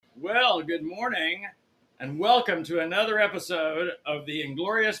Well, good morning, and welcome to another episode of the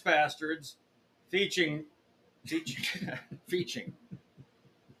Inglorious Bastards, featuring. Featuring.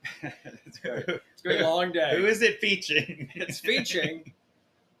 It's going to be a long day. Who is it featuring? It's featuring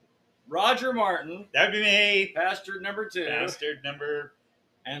Roger Martin, That'd be me. Bastard number 2, Bastard number.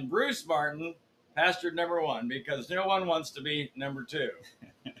 and Bruce Martin, Bastard number 1, because no one wants to be number 2.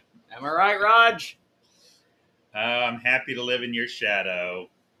 Am I right, Raj? I'm happy to live in your shadow.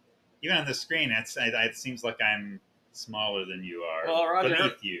 Even on the screen, it seems like I'm smaller than you are. Well, Roger,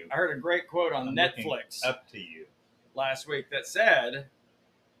 beneath you. I heard a great quote on I'm Netflix up to you last week that said,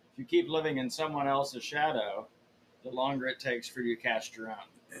 if you keep living in someone else's shadow, the longer it takes for you to cast your own.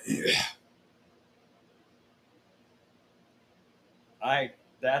 Yeah.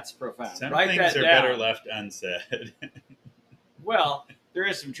 That's profound. Some Write things that are down. better left unsaid. Well, there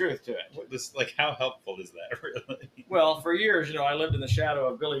is some truth to it. How helpful is that, really? Well, for years, I lived in the shadow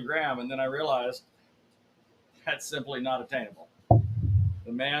of Billy Graham, and then I realized that's simply not attainable.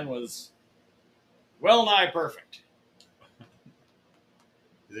 The man was well nigh perfect.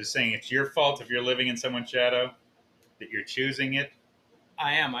 They're saying it's your fault if you're living in someone's shadow, that you're choosing it.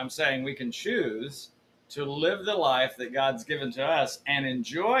 I am. I'm saying we can choose to live the life that God's given to us and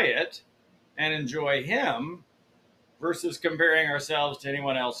enjoy it and enjoy Him versus comparing ourselves to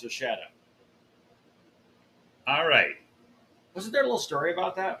anyone else's shadow. All right. Wasn't there a little story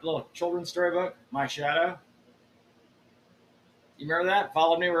about that? A little children's storybook? My Shadow? You remember that?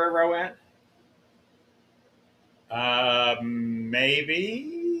 Followed me wherever I went?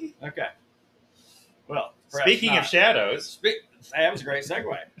 Maybe. Okay. Well, Speaking of shadows. That was a great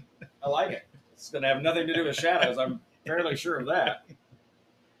segue. I like it. It's going to have nothing to do with shadows. I'm fairly sure of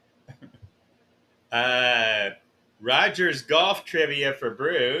that. Roger's golf trivia for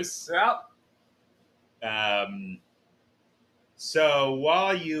Bruce. Yep. So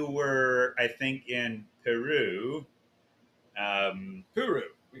while you were, I think, in Peru, Puru,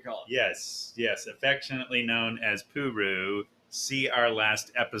 we call it. Yes, affectionately known as Puru. See our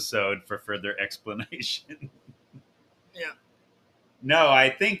last episode for further explanation. Yeah. No,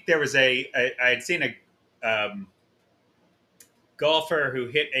 I think there was I had seen a golfer who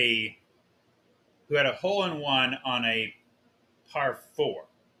had a hole-in-one on a par 4.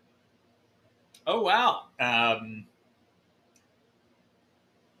 Oh, wow.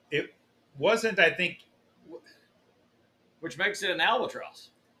 It wasn't, I think... Which makes it an albatross.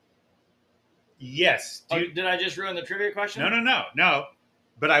 Yes. Did I just ruin the trivia question? No.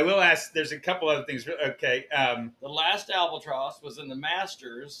 But I will ask, there's a couple other things. Okay. The last albatross was in the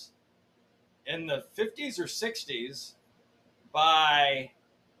Masters in the 50s or 60s by,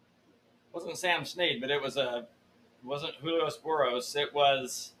 wasn't Sam Snead, but it wasn't Julio Sporos. It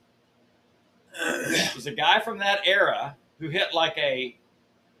was a guy from that era who hit like a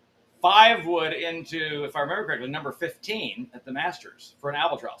 5-wood into, if I remember correctly, number 15 at the Masters for an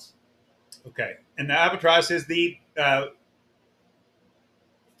albatross. Okay. And the albatross is the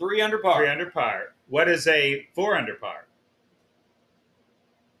 3 under par. 3 under par. What is a 4 under par?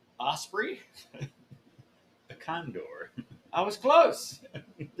 Osprey? A condor. I was close.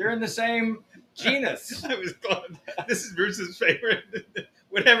 They're in the same genus. I was close. This is Bruce's favorite.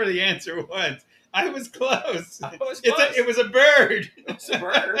 Whatever the answer was. I was close. It was a bird. It's a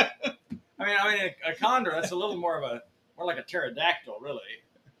bird. I mean, a condor, that's a little more like a pterodactyl, really.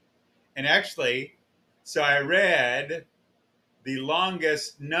 And actually, so I read the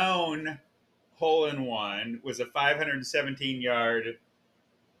longest known hole-in-one was a 517-yard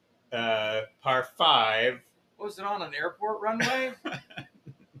par 5. Was it on an airport runway?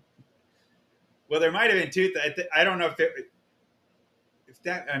 Well, there might have been two. I don't know if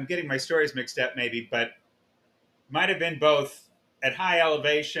that. I'm getting my stories mixed up, maybe, but might have been both at high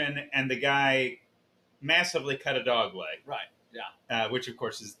elevation, and the guy massively cut a dog leg. Right. Yeah. Which, of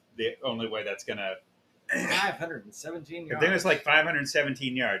course, is the only way that's gonna. 517 yards. I think it was like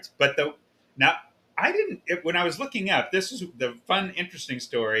 517 yards. But when I was looking up, this was the fun, interesting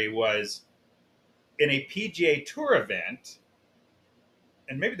story was in a PGA Tour event,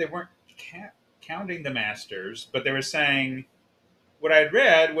 and maybe they weren't counting the Masters, but they were saying what I had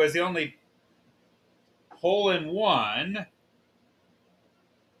read was the only hole-in-one,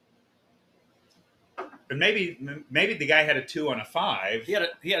 and maybe the guy had a 2 on a 5. He had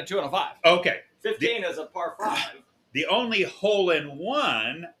a 2 on a 5. Okay. 15 is a par 5. The only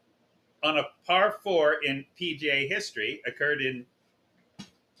hole-in-one on a par 4 in PGA history occurred in,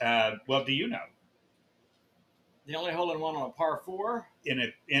 do you know? The only hole-in-one on a par 4? In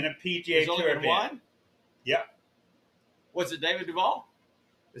a PGA Tour event. One? Yeah. Was it David Duval?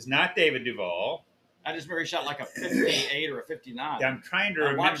 It's not David Duval. I just remember he shot like a 58 or a 59. Yeah, I'm trying to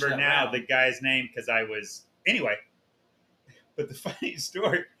I watched remember that now round. the guy's name because I was anyway. But the funny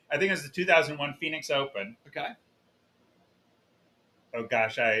story, I think it was the 2001 Phoenix Open. Okay. Oh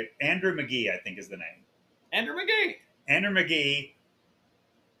gosh, Andrew McGee, I think is the name. Andrew McGee. Andrew McGee.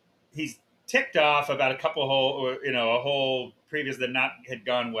 He's ticked off about a couple hole, a hole previous that had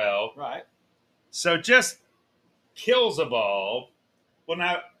gone well. Right. So just kills a ball. Well,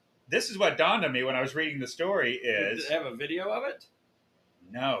 now this is what dawned on me when I was reading the story Did is they have a video of it?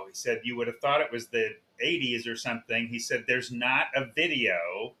 no. He said you would have thought it was the 80s or something. He said there's not a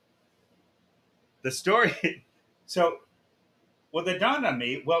video. The story. So, well, that dawned on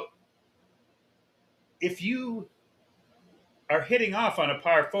me. Well, if you are hitting off on a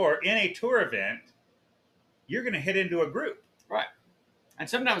par 4 in a tour event, you're going to hit into a group. Right. And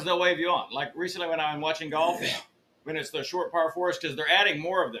sometimes they'll wave you on. Like recently when I'm watching golf, when it's the short par 4s, because they're adding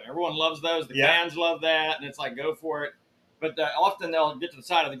more of them. Everyone loves those. The fans love that. And it's like, go for it. But often they'll get to the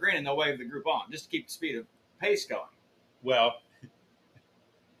side of the green and they'll wave the group on just to keep the speed of pace going. Well,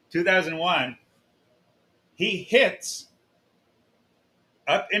 2001, he hits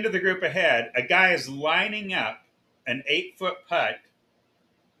up into the group ahead. A guy is lining up an 8-foot putt.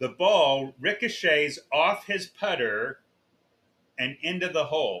 The ball ricochets off his putter and into the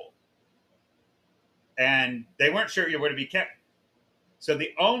hole. And they weren't sure where to be kept. So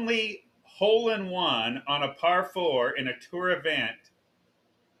the only hole-in-one on a par 4 in a tour event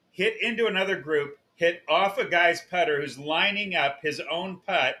hit into another group, hit off a guy's putter who's lining up his own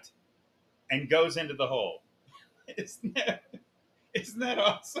putt, and goes into the hole. Isn't that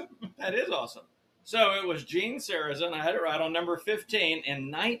awesome? That is awesome. So it was Gene Sarazen, I had it right, on number 15 in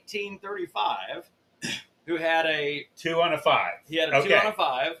 1935, who had a 2 on a 5. He had a 2 on a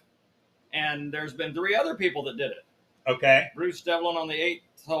 5, and there's been 3 other people that did it. Okay. Bruce Devlin on the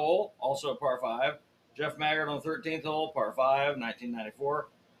 8th hole, also a par 5. Jeff Maggard on the 13th hole, par 5, 1994.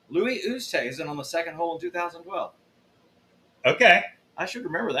 Louis Oosthuizen on the 2nd hole in 2012. Okay. I should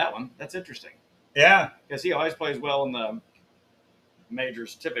remember that one. That's interesting. Yeah. Because he always plays well in the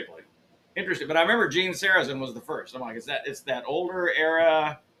majors, typically. Interesting. But I remember Gene Sarazen was the first. I'm like, it's that older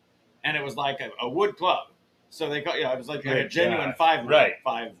era, and it was like a wood club. So they call it was like a genuine 5 wood. Right.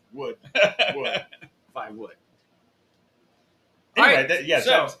 5 wood. 5 wood. Anyway, right.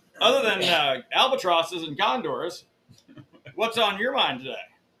 So, other than albatrosses and condors, what's on your mind today?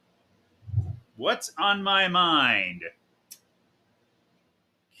 What's on my mind?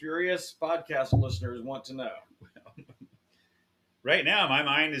 Curious podcast listeners want to know. Right now, my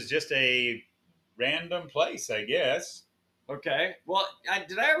mind is just a random place, I guess. Okay. Well,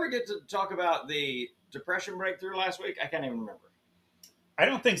 did I ever get to talk about the depression breakthrough last week? I can't even remember. I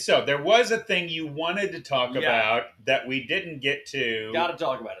don't think so. There was a thing you wanted to talk about that we didn't get to. Got to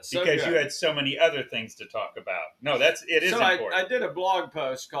talk about it. So because good. you had so many other things to talk about. No, it is important. I did a blog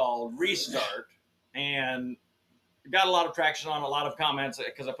post called Restart, and got a lot of traction on, a lot of comments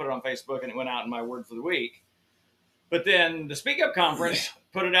because I put it on Facebook and it went out in my word for the week. But then the Speak Up Conference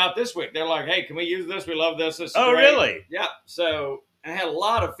put it out this week. They're like, hey, can we use this? We love this. This is great. Really? Yeah. So I had a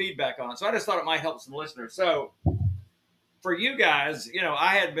lot of feedback on it. So I just thought it might help some listeners. So for you guys,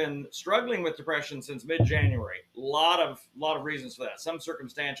 I had been struggling with depression since mid-January. A lot of reasons for that. Some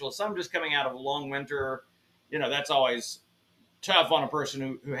circumstantial, some just coming out of a long winter. That's always tough on a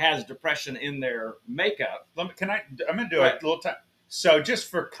person who has depression in their makeup. I'm going to do a little time. So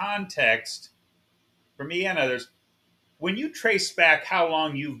just for context, for me and others, when you trace back how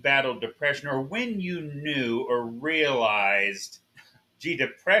long you've battled depression, or when you knew or realized, gee,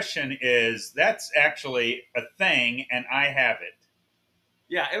 depression that's actually a thing and I have it.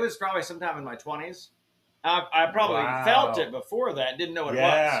 Yeah, it was probably sometime in my 20s. I probably felt it before that, didn't know what it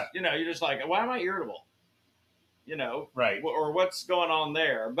was. You're just like, why am I irritable? Right. Or what's going on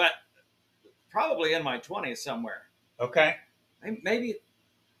there? But probably in my 20s somewhere. Okay. Maybe,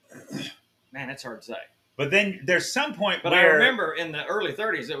 man, it's hard to say. But then there's some point where... But I remember in the early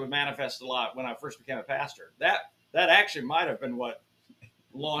 30s, it would manifest a lot when I first became a pastor. That actually might have been what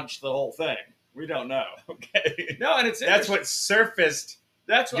launched the whole thing. We don't know. Okay. No, and it's that's what surfaced.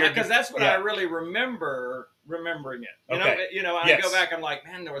 That's what, because that's what I really remember remembering it. And I go back, I'm like,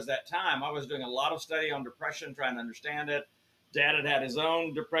 man, there was that time I was doing a lot of study on depression, trying to understand it. Dad had his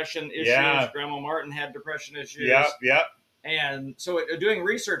own depression issues. Yeah. Grandma Martin had depression issues. Yep. And so doing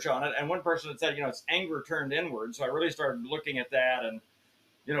research on it, and one person had said, it's anger turned inward. So I really started looking at that and,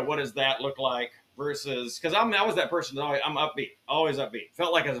 what does that look like versus, because I was that person that I'm upbeat, always upbeat.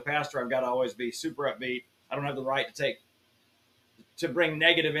 Felt like as a pastor, I've got to always be super upbeat. I don't have the right to bring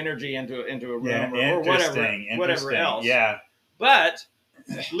negative energy into a room or whatever else. Yeah. But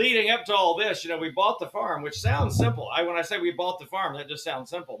leading up to all this, we bought the farm, which sounds simple. When I say we bought the farm, that just sounds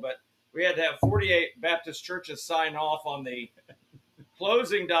simple, but we had to have 48 Baptist churches sign off on the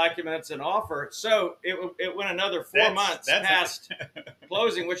closing documents and offer. So it went another 4 months past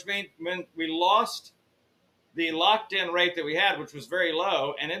closing, which meant we lost the locked-in rate that we had, which was very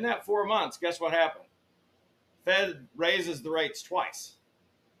low. And in that 4 months, guess what happened? Fed raises the rates twice.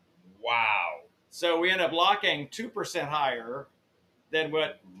 Wow. So we end up locking 2% higher than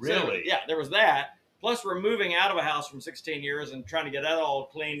what. Really? So, yeah, there was that. Plus, we're moving out of a house from 16 years and trying to get that all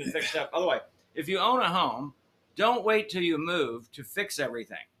cleaned and fixed up. By the way, if you own a home, don't wait till you move to fix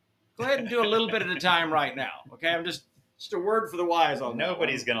everything. Go ahead and do a little bit at a time right now. Okay, I'm just a word for the wise on that.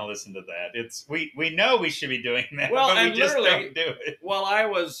 Nobody's going to listen to that. It's we know we should be doing that, well, but we just don't do it. Well, I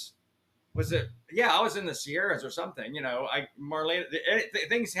was in the Sierras or something. Marlene,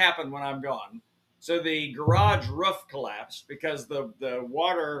 things happen when I'm gone. So the garage roof collapsed because the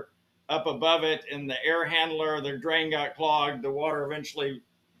water up above it and the air handler, the drain got clogged. The water eventually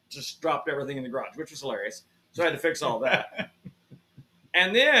just dropped everything in the garage, which was hilarious. So I had to fix all that.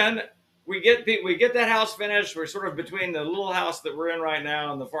 And then we get that house finished. We're sort of between the little house that we're in right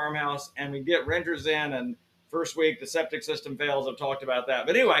now and the farmhouse, and we get renters in. And first week the septic system fails. I've talked about that.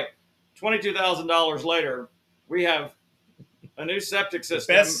 But anyway, $22,000 later, we have a new septic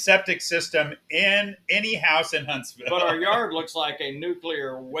system. The best septic system in any house in Huntsville. But our yard looks like a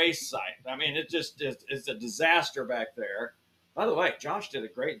nuclear waste site. I mean, it's a disaster back there. By the way, Josh did a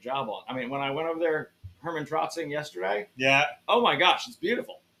great job on it. I mean, when I went over there, Herman Trotzing yesterday. Yeah. Oh my gosh, it's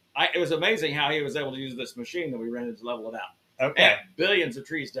beautiful. It was amazing how he was able to use this machine that we rented to level it out. Okay. And billions of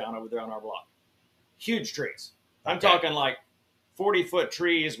trees down over there on our block. Huge trees. I'm talking like 40-foot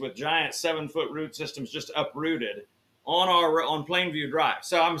trees with giant 7-foot root systems just uprooted on Plainview Drive.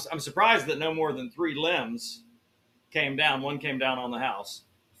 So I'm surprised that no more than 3 limbs came down. One came down on the house.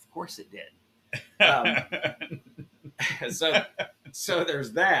 Of course it did. So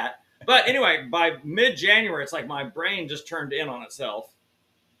there's that. But anyway, by mid-January, it's like my brain just turned in on itself.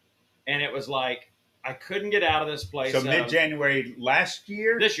 And it was like, I couldn't get out of this place. So mid-January last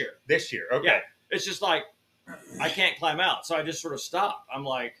year? This year. This year, okay. Yeah. It's just like, I can't climb out. So I just sort of stopped. I'm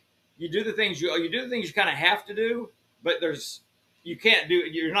like, you do the things you kind of have to do, but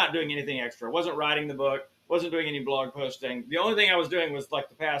you're not doing anything extra. I wasn't writing the book, wasn't doing any blog posting. The only thing I was doing was like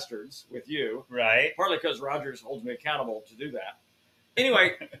the pastors with you. Right. Partly because Rogers holds me accountable to do that.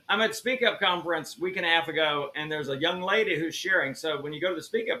 Anyway, I'm at Speak Up Conference a week and a half ago, and there's a young lady who's sharing. So when you go to the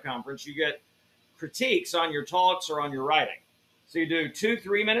Speak Up Conference, you get critiques on your talks or on your writing. So you do 2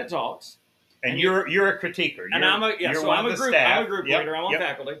 3-minute talks. And you're a critiquer. I'm a group leader. I'm on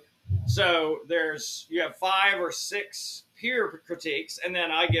faculty. So you have 5 or 6 peer critiques, and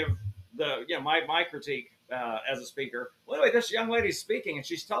then I give my critique as a speaker. Well, anyway, this young lady's speaking, and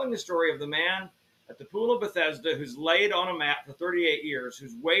she's telling the story of the man at the Pool of Bethesda who's laid on a mat for 38 years,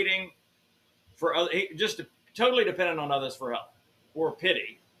 who's waiting for just totally dependent on others for help or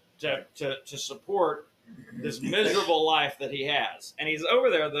pity to support this miserable life that he has. And he's over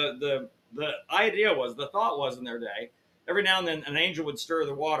there. The thought was in their day, every now and then an angel would stir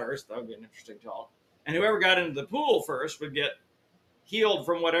the waters. That would be an interesting talk. And whoever got into the pool first would get healed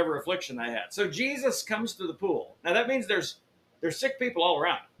from whatever affliction they had. So Jesus comes to the pool. Now that means there's sick people all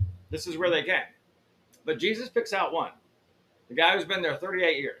around. This is where they came. But Jesus picks out one, the guy who's been there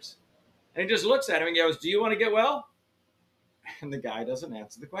 38 years. And he just looks at him and goes, "Do you want to get well?" And the guy doesn't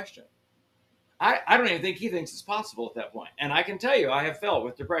answer the question. I don't even think he thinks it's possible at that point. And I can tell you, I have felt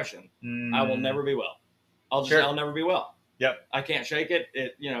with depression. I will never be well. I'll never be well. Yep. I can't shake it.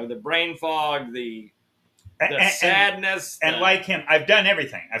 The brain fog, the sadness. And like him, I've done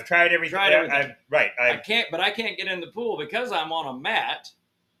everything. I've tried everything. I can't get in the pool because I'm on a mat.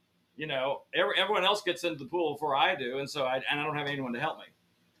 Everyone else gets into the pool before I do. And so I don't have anyone to help me.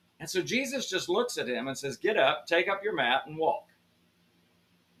 And so Jesus just looks at him and says, "Get up, take up your mat and walk."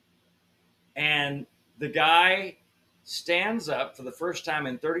 And the guy stands up for the first time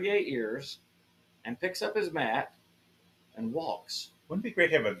in 38 years and picks up his mat and walks. Wouldn't it be great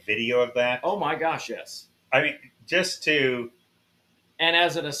to have a video of that? Oh my gosh, yes. I mean, just to... And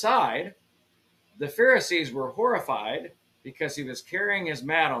as an aside, the Pharisees were horrified because he was carrying his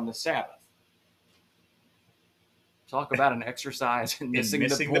mat on the Sabbath. Talk about an exercise in missing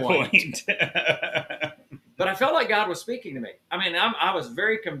the point. But I felt like God was speaking to me. I mean, I was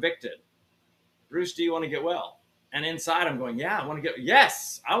very convicted. "Bruce, do you want to get well?" And inside I'm going, "Yeah, I want to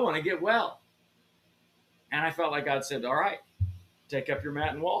get well." And I felt like God said, "All right, take up your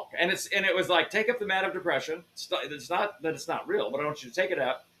mat and walk." And it was like, take up the mat of depression. It's not that it's not real, but I want you to take it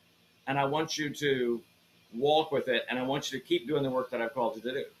up, and I want you to walk with it, and I want you to keep doing the work that I've called you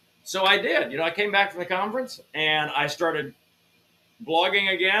to do. So I did. I came back from the conference and I started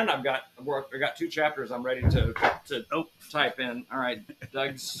blogging again. I got 2 chapters I'm ready to type in. All right,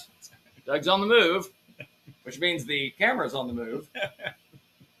 Doug's on the move, which means the camera's on the move.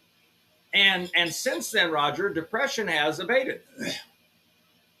 And since then, Roger, depression has abated.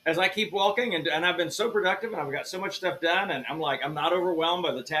 As I keep walking, and I've been so productive, and I've got so much stuff done, and I'm not overwhelmed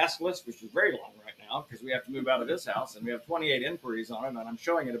by the task list, which is very long right now because we have to move out of this house, and we have 28 inquiries on it, and I'm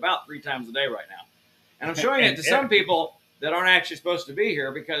showing it about 3 times a day right now. And I'm showing it to some people that aren't actually supposed to be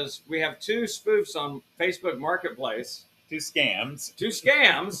here because we have 2 spoofs on Facebook Marketplace. 2 scams. 2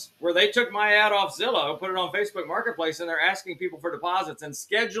 scams where they took my ad off Zillow, put it on Facebook Marketplace, and they're asking people for deposits and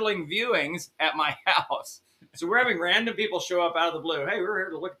scheduling viewings at my house. So we're having random people show up out of the blue. Hey, we're here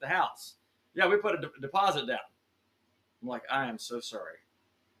to look at the house. Yeah, we put a deposit down. I'm like, I am so sorry.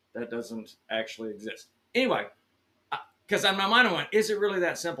 That doesn't actually exist. Anyway, because in my mind I went, is it really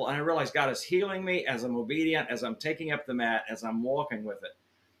that simple? And I realized God is healing me as I'm obedient, as I'm taking up the mat, as I'm walking with it.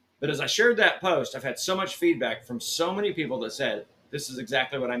 But as I shared that post, I've had so much feedback from so many people that said, this is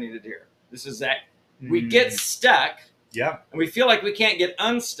exactly what I needed to hear. This is that. We get stuck. Yeah. And we feel like we can't get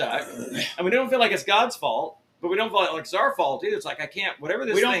unstuck. And we don't feel like it's God's fault, but we don't feel like it's our fault either. It's like, I can't, whatever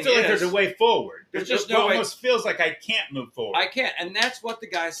this thing is. We don't feel like there's a way forword. There's just no way. It almost feels like I can't move forward. I can't. And that's what the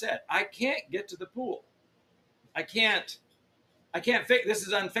guy said. I can't get to the pool. I can't fix, this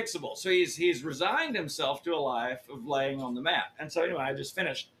is unfixable. So he's resigned himself to a life of laying on the mat. And so anyway, I just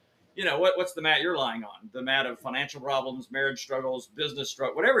finished. What's the mat you're lying on? The mat of financial problems, marriage struggles, business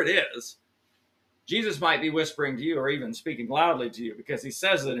struggle, whatever it is. Jesus might be whispering to you or even speaking loudly to you because he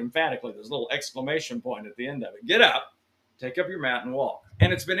says it emphatically. There's a little exclamation point at the end of it. Get up, take up your mat and walk.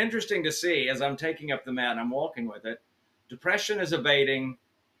 And it's been interesting to see as I'm taking up the mat and I'm walking with it, depression is abating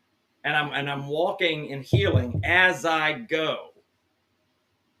and I'm walking and healing as I go.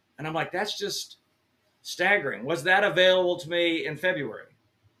 And I'm like, that's just staggering. Was that available to me in February?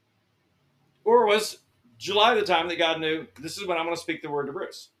 Or was July the time that God knew this is when I'm going to speak the word to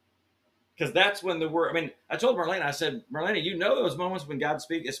Bruce? Because that's when the word, I told Marlena, I said, Marlena, those moments when God is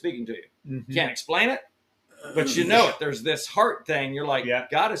speaking to you. Mm-hmm. Can't explain it, but you know it. There's this heart thing. You're like, yeah.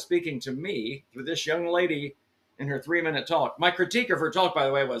 God is speaking to me through this young lady in her 3-minute talk. My critique of her talk, by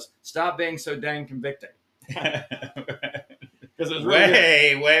the way, was stop being so dang convicting. Because it was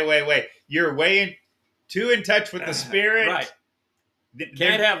really wait. You're way too in touch with the Spirit. Right.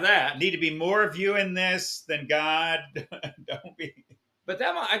 Can't have that. Need to be more of you in this than God. Don't be. But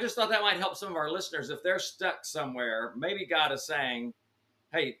I just thought that might help some of our listeners. If they're stuck somewhere, maybe God is saying,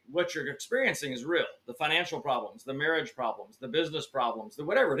 hey, what you're experiencing is real. The financial problems, the marriage problems, the business problems, the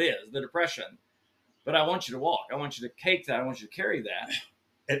whatever it is, the depression. But I want you to walk. I want you to cake that. I want you to carry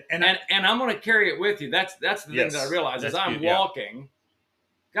that. And I'm going to carry it with you. That's the thing that I realize as I'm walking,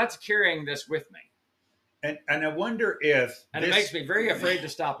 God's carrying this with me. And I wonder if... And it makes me very afraid to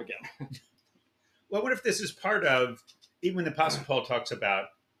stop again. Well, what if this is part of... Even when the Apostle Paul talks about,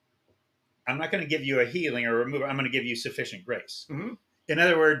 I'm not going to give you a healing or removal, I'm going to give you sufficient grace. Mm-hmm. In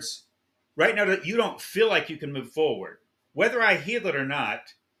other words, right now that you don't feel like you can move forward, whether I heal it or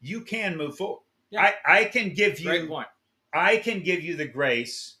not, you can move forward. Yeah. I can give you, great point. I can give you the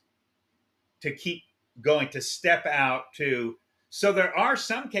grace to keep going, to step out to, so there are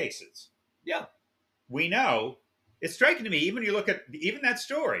some cases. Yeah. We know, it's striking to me, even you look at, even that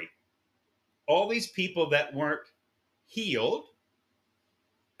story, all these people that weren't healed.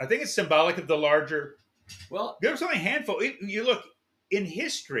 I think it's symbolic of the larger. Well, there's only a handful. You look in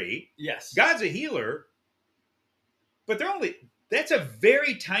history. Yes, God's a healer, but that's a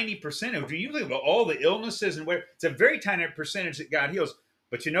very tiny percentage. When you look at all the illnesses and where it's a very tiny percentage that God heals.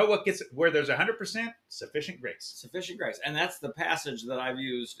 But you know what gets where there's 100%? Sufficient grace. Sufficient grace, and that's the passage that I've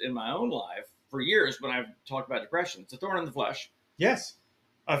used in my own life for years when I've talked about depression. It's a thorn in the flesh. Yes,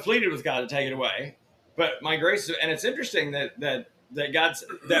 I've pleaded with God to take it away. But my grace, and it's interesting that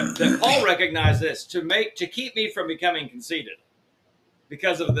Paul recognized this to keep me from becoming conceited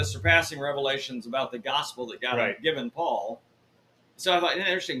because of the surpassing revelations about the gospel that God had given Paul. So I thought,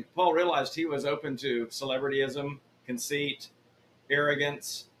 interesting. Paul realized he was open to celebrityism, conceit,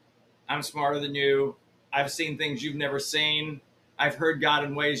 arrogance. I'm smarter than you. I've seen things you've never seen. I've heard God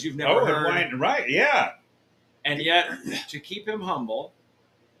in ways you've never heard. Right, yeah. And yet, to keep him humble,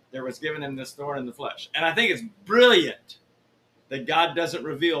 there was given him this thorn in the flesh. And I think it's brilliant that God doesn't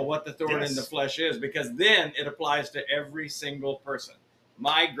reveal what the thorn in the flesh is, because then it applies to every single person.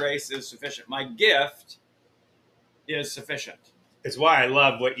 My grace is sufficient. My gift is sufficient. It's why I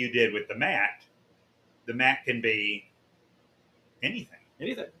love what you did with the mat. The mat can be anything.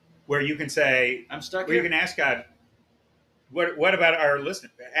 Anything. where you can say, I'm stuck where you here. can ask God, what about our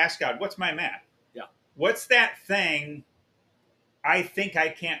listener? Ask God, what's my map? Yeah. What's that thing I think I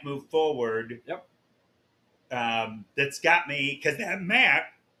can't move forward? Yep. That's got me, because that map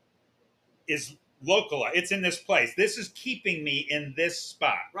is localized. It's in this place. This is keeping me in this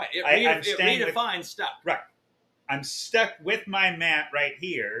spot. Right. I'm It staying with, redefines stuck. right. I'm stuck with my mat right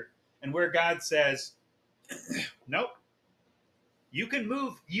here, and where God says, nope, you can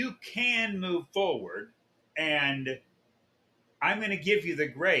move forward, and I'm going to give you the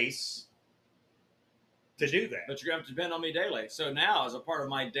grace to do that. But you're going to have to depend on me daily. So now, as a part of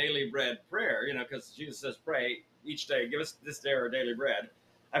my daily bread prayer, because Jesus says, pray each day, give us this day our daily bread.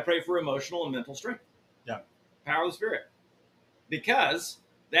 I pray for emotional and mental strength. Yeah. Power of the Spirit. Because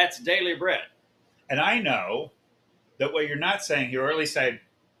that's daily bread. And I know that what you're not saying here, or at least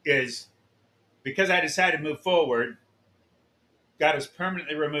is because I decided to move forward, God has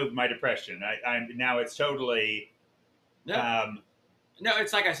permanently removed my depression. I'm now it's totally. No. No,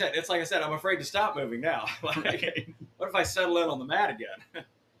 it's like I said. I'm afraid to stop moving now. Right. What if I settle in on the mat again?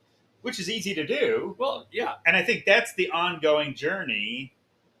 Which is easy to do. Well, yeah. And I think that's the ongoing journey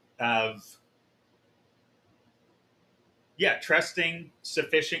of, trusting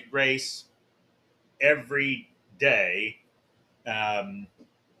sufficient grace every day. One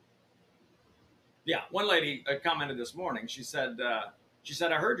lady commented this morning. She said,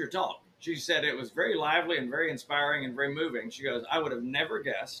 I heard your talk. She said it was very lively and very inspiring and very moving. She goes, I would have never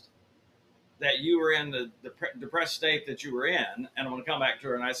guessed that you were in the depressed state that you were in. And I'm going to come back to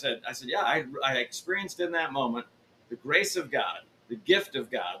her. And I said, yeah, I experienced in that moment the grace of God, the gift of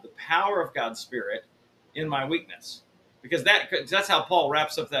God, the power of God's Spirit in my weakness. Because that's how Paul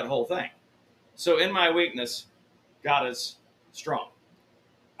wraps up that whole thing. So in my weakness, God is strong.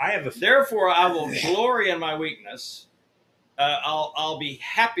 Therefore, I will glory in my weakness. I'll be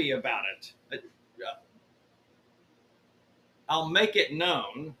happy about it. I'll make it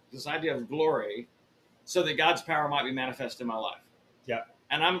known, this idea of glory, so that God's power might be manifest in my life. Yeah.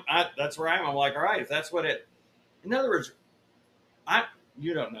 And that's where I am. I'm like, all right, if that's what in other words,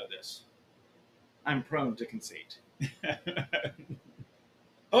 you don't know this. I'm prone to conceit.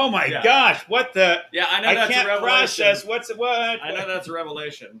 Oh my gosh! What the? Yeah, I know I that's can't a revelation. process. What? I know that's a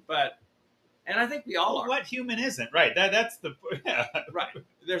revelation, and I think we all are. What human isn't? Right. That's the. Yeah. Right.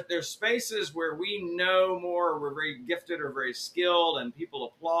 There's spaces where we know more, we're very gifted or very skilled, and people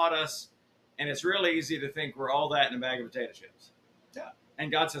applaud us, and it's really easy to think we're all that in a bag of potato chips. Yeah.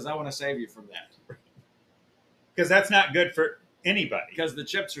 And God says, I want to save you from that. Because that's not good for anybody. Because the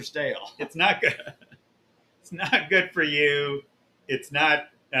chips are stale. It's not good. It's not good for you. It's not.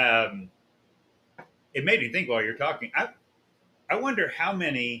 It made me think while you're talking. I wonder how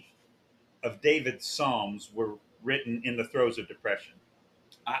many of David's Psalms were written in the throes of depression.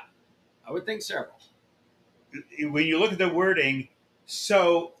 I would think several. When you look at the wording,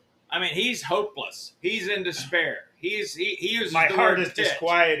 so I mean, he's hopeless. He's in despair. He uses my the heart word is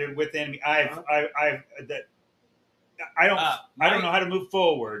disquieted within me. I don't know how to move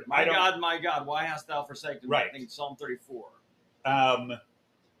forward. My God, why hast thou forsaken me? Right. I think it's Psalm 34.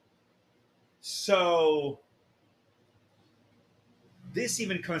 So this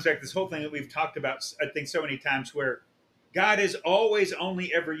even comes back to this whole thing that we've talked about, I think, so many times, where God is always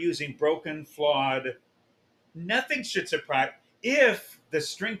only ever using broken, flawed. Nothing should surprise. If the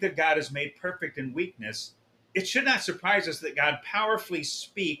strength of God is made perfect in weakness, it should not surprise us that God powerfully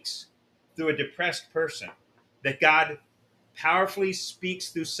speaks through a depressed person, that God powerfully speaks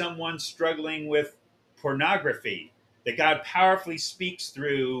through someone struggling with pornography, that God powerfully speaks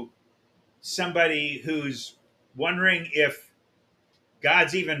through somebody who's wondering if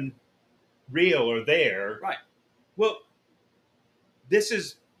God's even real or there. Right. Well,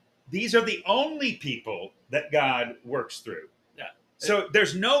 these are the only people that God works through. Yeah. So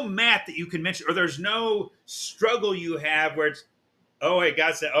there's no mat that you can mention, or there's no struggle you have where it's, oh, wait,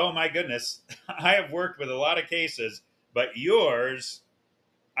 God said, oh my goodness, I have worked with a lot of cases, but yours,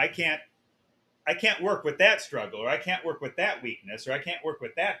 I can't work with that struggle, or I can't work with that weakness, or I can't work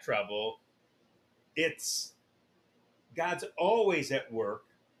with that trouble. It's God's always at work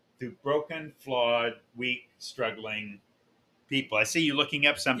through broken, flawed, weak, struggling people. I see you looking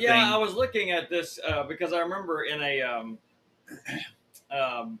up something. Yeah, I was looking at this because I remember in a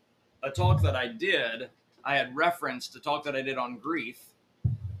talk that I did, I had referenced a talk that I did on grief.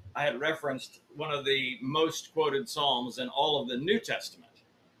 I had referenced one of the most quoted Psalms in all of the New Testament,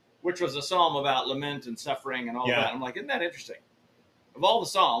 which was a psalm about lament and suffering and all that. I'm like, isn't that interesting? Of all the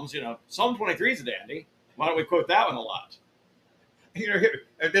Psalms, Psalm 23 is a dandy. Why don't we quote that one a lot?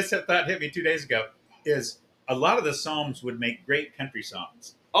 This thought hit me 2 days ago, is a lot of the Psalms would make great country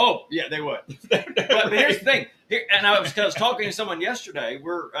songs. Oh, yeah, they would. But here's the thing. Here, and I was talking to someone yesterday.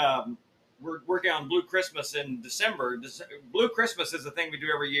 We're working on Blue Christmas in December. Blue Christmas is a thing we do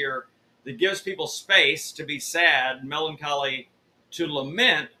every year that gives people space to be sad, melancholy, to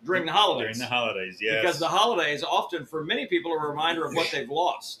lament during the holidays. During the holidays, yes. Because the holidays often, for many people, are a reminder of what they've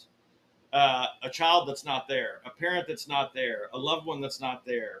lost. A child that's not there, a parent that's not there, a loved one that's not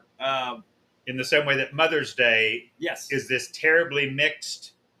there. In the same way that Mother's Day Yes. is this terribly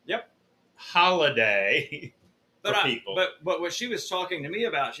mixed Yep. holiday for people. But what she was talking to me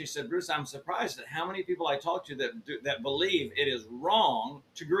about, she said, Bruce, I'm surprised at how many people I talk to that believe it is wrong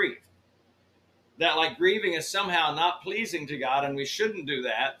to grieve. That like grieving is somehow not pleasing to God, and we shouldn't do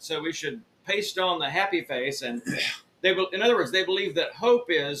that. So we should paste on the happy face, and in other words, they believe that hope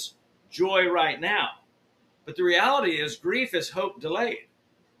is joy right now. But the reality is, grief is hope delayed,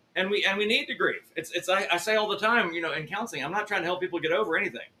 and we need to grieve. I say all the time, in counseling, I'm not trying to help people get over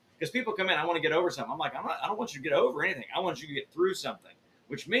anything, because people come in, I want to get over something. I'm like, I don't want you to get over anything. I want you to get through something,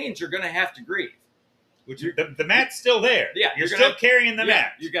 which means you're going to have to grieve. The mat's still there. Yeah, you're still carrying the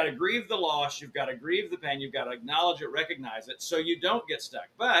mat. You've got to grieve the loss. You've got to grieve the pain. You've got to acknowledge it, recognize it, so you don't get stuck.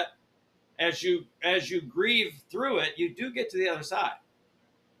 But as you grieve through it, you do get to the other side,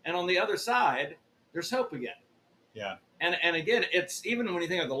 and on the other side, there's hope again. Yeah. And again, it's even when you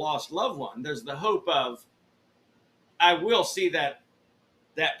think of the lost loved one, there's the hope of, I will see that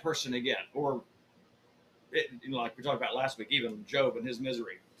person again, or like we talked about last week, even Job and his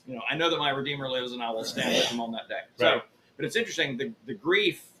misery. I know that my Redeemer lives, and I will stand with him on that day. Right. So, but it's interesting, the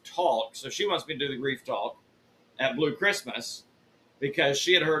grief talk. So she wants me to do the grief talk at Blue Christmas because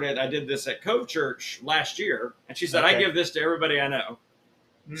she had heard it. I did this at Cove Church last year, and she said, I give this to everybody I know.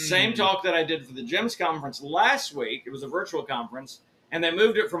 Same talk that I did for the GEMS conference last week. It was a virtual conference, and they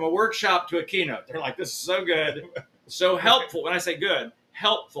moved it from a workshop to a keynote. They're like, this is so good, so helpful. When I say good,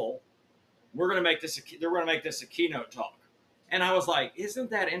 helpful, they're going to make this a keynote talk. And I was like, isn't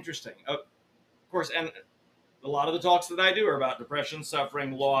that interesting? Of course, and a lot of the talks that I do are about depression,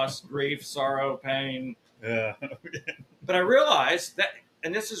 suffering, loss, grief, sorrow, pain. But I realized that,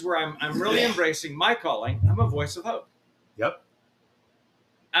 and this is where I'm really embracing my calling. I'm a voice of hope. Yep.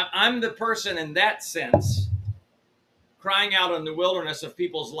 I'm the person in that sense, crying out in the wilderness of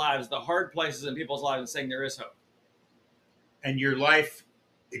people's lives, the hard places in people's lives, and saying there is hope. And your life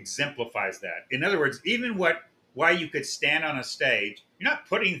exemplifies that. In other words, even why you could stand on a stage, you're not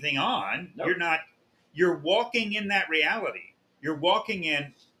putting anything on. Nope. You're walking in that reality. You're walking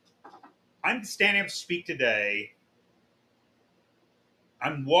in, I'm standing up to speak today.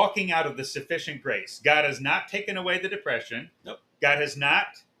 I'm walking out of the sufficient grace. God has not taken away the depression. Nope. God has not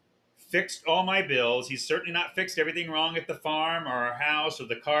fixed all my bills. He's certainly not fixed everything wrong at the farm or our house or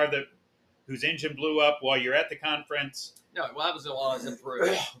the car whose engine blew up while you're at the conference. No, well, that was while I was in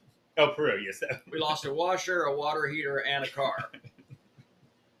Peru. Oh, Peru, yes. We lost a washer, a water heater, and a car.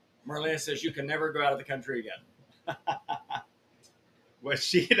 Marlena says you can never go out of the country again. Well,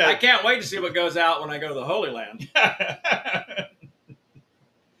 I can't wait to see what goes out when I go to the Holy Land.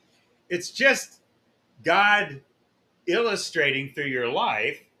 It's just God illustrating through your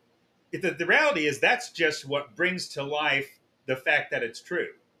life. The reality is that's just what brings to life the fact that it's true,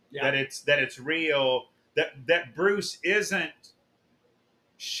 that it's real, that Bruce isn't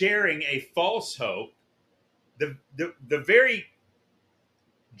sharing a false hope. The very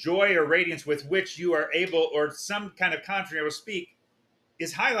joy or radiance with which you are able, or some kind of confidence will speak,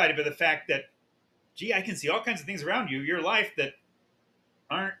 is highlighted by the fact that, gee, I can see all kinds of things around you, your life, that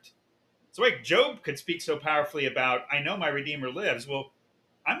aren't. So like Job could speak so powerfully about, I know my Redeemer lives. Well,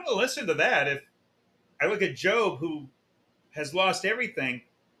 I'm going to listen to that. If I look at Job, who has lost everything,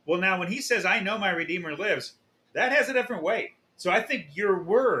 well, now when he says, I know my Redeemer lives, that has a different weight. So I think your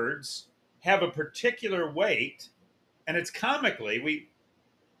words have a particular weight, and it's comically,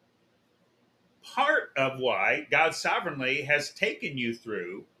 part of why God sovereignly has taken you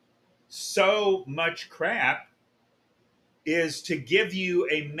through so much crap is to give you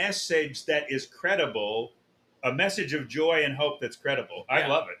a message that is credible, a message of joy and hope that's credible. I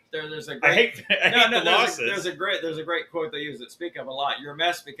love it. There's a great, I hate the losses. There's a great quote they use that speak of a lot. Your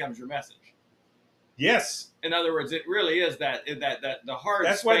mess becomes your message. Yes. In other words, it really is that the hard.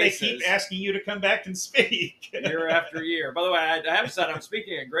 That's why they keep asking you to come back and speak year after year. By the way, I have said I'm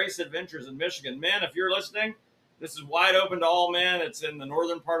speaking at Grace Adventures in Michigan. Men, if you're listening, this is wide open to all men. It's in the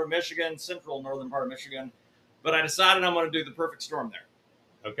northern part of Michigan, central northern part of Michigan. But I decided I'm going to do The Perfect Storm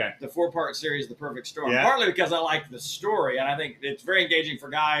there. Okay. The 4-part series, The Perfect Storm. Yeah. Partly because I like the story, and I think it's very engaging for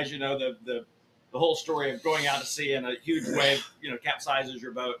guys. The whole story of going out to sea and a huge wave, capsizes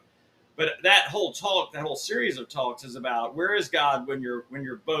your boat. But that whole talk, that whole series of talks, is about where is God when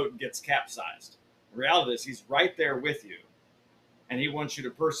your boat gets capsized. The reality is, He's right there with you, and He wants you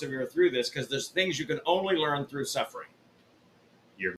to persevere through this because there's things you can only learn through suffering.